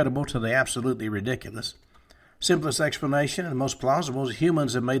the credible to the absolutely ridiculous. Simplest explanation and most plausible is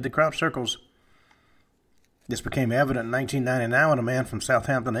humans have made the crop circles. This became evident in 1999 when a man from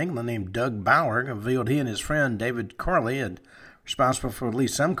Southampton, England, named Doug Bauer revealed he and his friend David Corley had responsible for at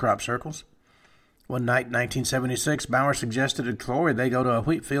least some crop circles. One night in 1976, Bauer suggested to Corley they go to a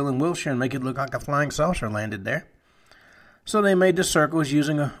wheat field in Wiltshire and make it look like a flying saucer landed there. So they made the circles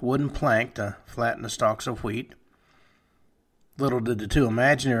using a wooden plank to flatten the stalks of wheat. Little did the two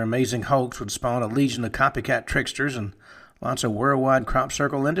imagine their amazing hoax would spawn a legion of copycat tricksters and launch a worldwide crop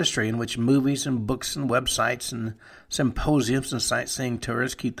circle industry in which movies and books and websites and symposiums and sightseeing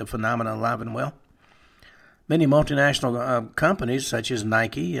tours keep the phenomenon alive and well. Many multinational companies such as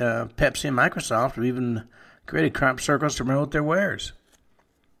Nike, Pepsi, and Microsoft have even created crop circles to promote their wares.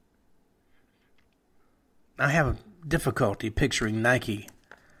 I have difficulty picturing Nike,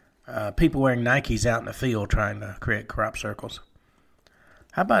 people wearing Nikes out in the field trying to create crop circles.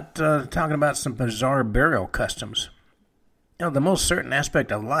 How about talking about some bizarre burial customs? The most certain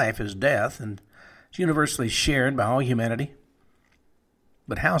aspect of life is death, and it's universally shared by all humanity.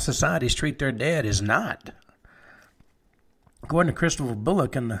 But how societies treat their dead is not. According to Christopher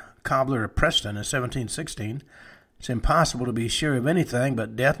Bullock in The Cobbler of Preston in 1716, it's impossible to be sure of anything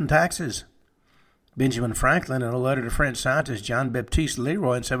but death and taxes. Benjamin Franklin, in a letter to French scientist Jean-Baptiste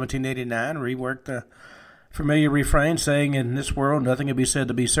Leroy in 1789, reworked the familiar refrain saying, "In this world nothing can be said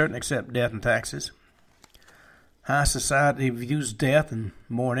to be certain except death and taxes." How society views death and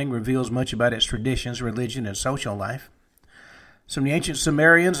mourning reveals much about its traditions, religion, and social life. From the ancient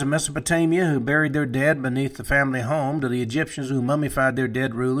Sumerians of Mesopotamia who buried their dead beneath the family home, to the Egyptians who mummified their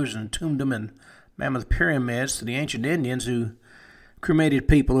dead rulers and entombed them in mammoth pyramids, to the ancient Indians who cremated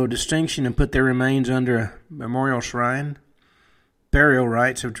people of distinction and put their remains under a memorial shrine. Burial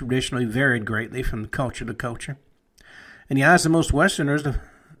rites have traditionally varied greatly from culture to culture. In the eyes of most Westerners,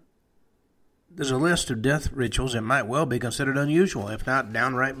 there's a list of death rituals that might well be considered unusual, if not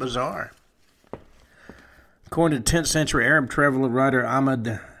downright bizarre. According to 10th century Arab traveler writer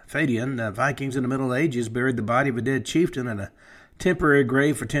Ahmad Fadian, the Vikings in the Middle Ages buried the body of a dead chieftain in a temporary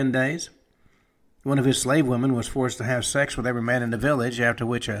grave for 10 days. One of his slave women was forced to have sex with every man in the village, after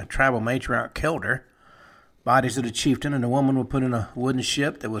which a tribal matriarch killed her. Bodies of the chieftain and the woman were put in a wooden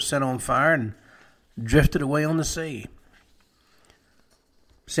ship that was set on fire and drifted away on the sea.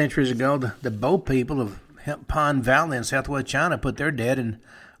 Centuries ago, the Bo people of Pon Valley in southwest China put their dead in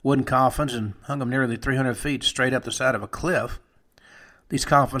wooden coffins and hung them nearly 300 feet straight up the side of a cliff. These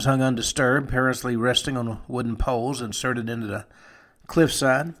coffins hung undisturbed, perilously resting on wooden poles inserted into the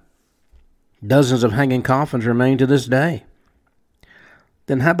cliffside. Dozens of hanging coffins remain to this day.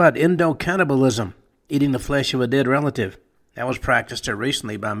 Then how about endo-cannibalism, eating the flesh of a dead relative? That was practiced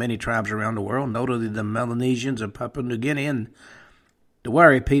recently by many tribes around the world, notably the Melanesians of Papua New Guinea and the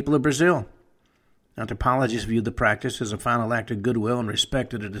Wari people of Brazil. Anthropologists viewed the practice as a final act of goodwill and respect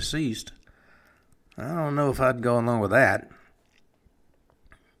to the deceased. I don't know if I'd go along with that.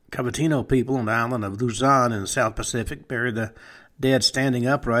 Cavitino people on the island of Luzon in the South Pacific buried the dead standing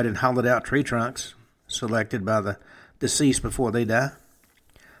upright in hollowed-out tree trunks selected by the deceased before they die.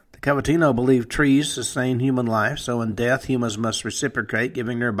 The Cavatino believed trees sustain human life, so in death humans must reciprocate,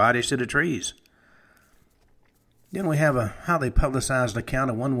 giving their bodies to the trees. Then we have a highly publicized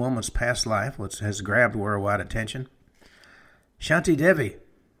account of one woman's past life, which has grabbed worldwide attention. Shanti Devi,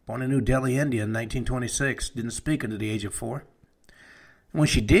 born in New Delhi, India in 1926, didn't speak until the age of 4. And when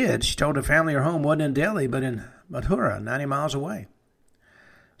she did, she told her family her home wasn't in Delhi, but in Mathura, 90 miles away.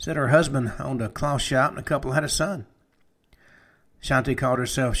 Said her husband owned a cloth shop and the couple had a son. Shanti called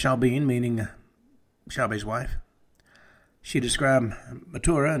herself Shalbeen, meaning Shalby's wife. She described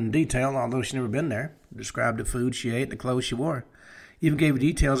Mathura in detail, although she'd never been there. Described the food she ate and the clothes she wore. Even gave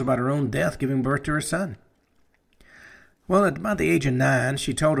details about her own death, giving birth to her son. Well, at about the age of 9,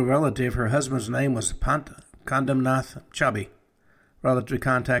 she told a relative her husband's name was Kandamnath Chabi. Relative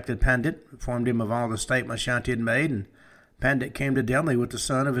contacted Pandit, informed him of all the statements Shanti had made, and Pandit came to Delhi with the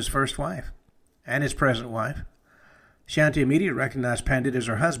son of his first wife and his present wife. Shanti immediately recognized Pandit as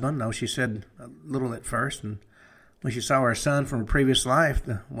her husband, though she said little at first, and when she saw her son from a previous life,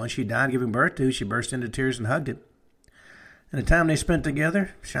 the one she died giving birth to, she burst into tears and hugged him. In the time they spent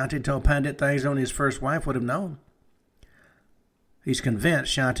together, Shanti told Pandit things only his first wife would have known. He's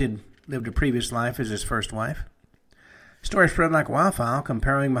convinced Shanti had lived a previous life as his first wife. The story spread like wildfire,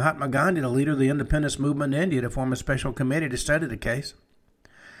 comparing Mahatma Gandhi, the leader of the independence movement in India, to form a special committee to study the case.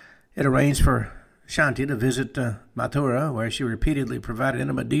 It arranged for Shanti to visit Mathura, where she repeatedly provided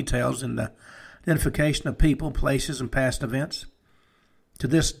intimate details in the identification of people, places, and past events. To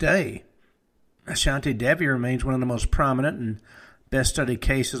this day, Shanti Devi remains one of the most prominent and best studied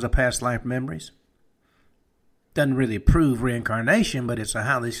cases of past life memories. Doesn't really prove reincarnation, but it's a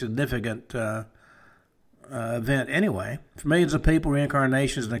highly significant event anyway. For millions of people,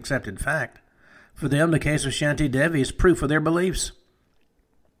 reincarnation is an accepted fact. For them, the case of Shanti Devi is proof of their beliefs.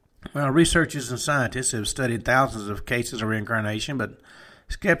 Well, researchers and scientists have studied thousands of cases of reincarnation, but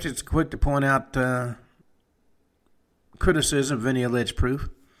skeptics are quick to point out criticism of any alleged proof.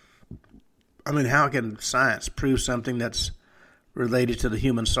 I mean, how can science prove something that's related to the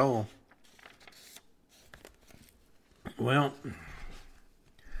human soul? Well,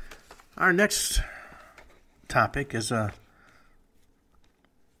 our next topic is a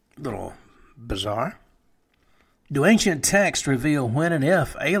little bizarre. Do ancient texts reveal when and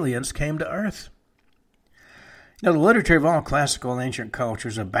if aliens came to Earth? Now, the literature of all classical and ancient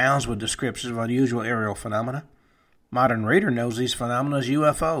cultures abounds with descriptions of unusual aerial phenomena. Modern reader knows these phenomena as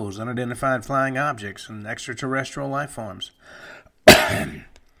UFOs, unidentified flying objects, and extraterrestrial life forms.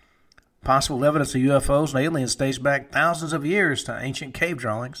 Possible evidence of UFOs and aliens dates back thousands of years to ancient cave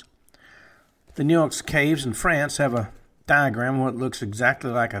drawings. The New York's caves in France have a diagram of what looks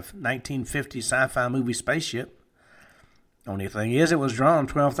exactly like a 1950 sci-fi movie spaceship. Only thing is, it was drawn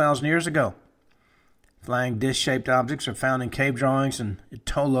 12,000 years ago. Flying disc-shaped objects are found in cave drawings in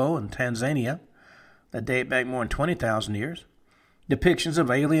Itolo in Tanzania that date back more than 20,000 years. Depictions of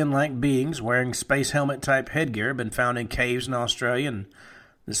alien-like beings wearing space helmet-type headgear have been found in caves in Australia and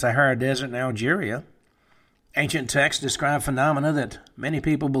the Sahara Desert in Algeria. Ancient texts describe phenomena that many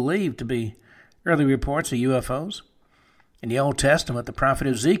people believe to be early reports of UFOs. In the Old Testament, the prophet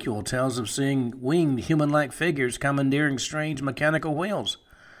Ezekiel tells of seeing winged human-like figures commandeering strange mechanical wheels.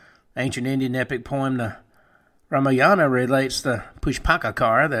 Ancient Indian epic poem, the Ramayana, relates the Pushpaka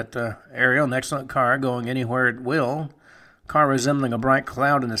car, that aerial and excellent car going anywhere it will, car resembling a bright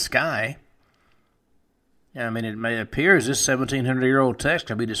cloud in the sky. I mean, it may appear as this 1,700-year-old text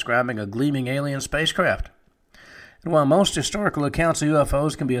could be describing a gleaming alien spacecraft. And while most historical accounts of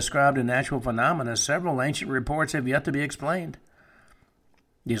UFOs can be ascribed to natural phenomena, several ancient reports have yet to be explained.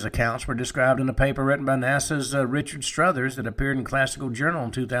 These accounts were described in a paper written by NASA's Richard Struthers that appeared in Classical Journal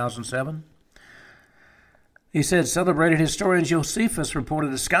in 2007. He said celebrated historian Josephus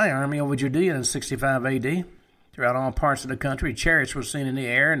reported a sky army over Judea in 65 A.D. Throughout all parts of the country, chariots were seen in the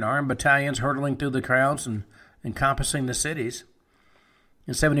air and armed battalions hurtling through the crowds and encompassing the cities.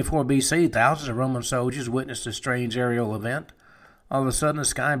 In 74 B.C., thousands of Roman soldiers witnessed a strange aerial event. All of a sudden, the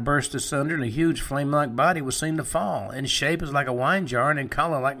sky burst asunder and a huge flame-like body was seen to fall, in shape as like a wine jar and in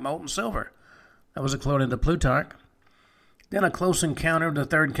color like molten silver. That was according to Plutarch. Then a close encounter of the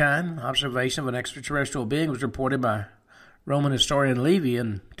third kind, observation of an extraterrestrial being, was reported by Roman historian Livy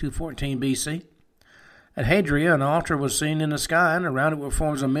in 214 B.C. At Hadria, an altar was seen in the sky, and around it were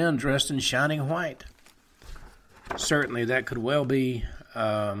forms of men dressed in shining white. Certainly, that could well be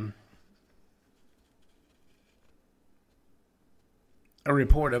a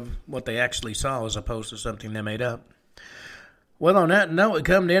report of what they actually saw as opposed to something they made up. Well, on that note, we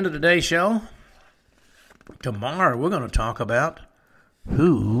come to the end of today's show. Tomorrow, we're going to talk about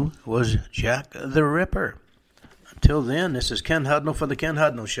who was Jack the Ripper. Till then, this is Ken Hudnall for the Ken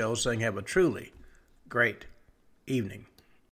Hudnall Show saying have a truly great evening.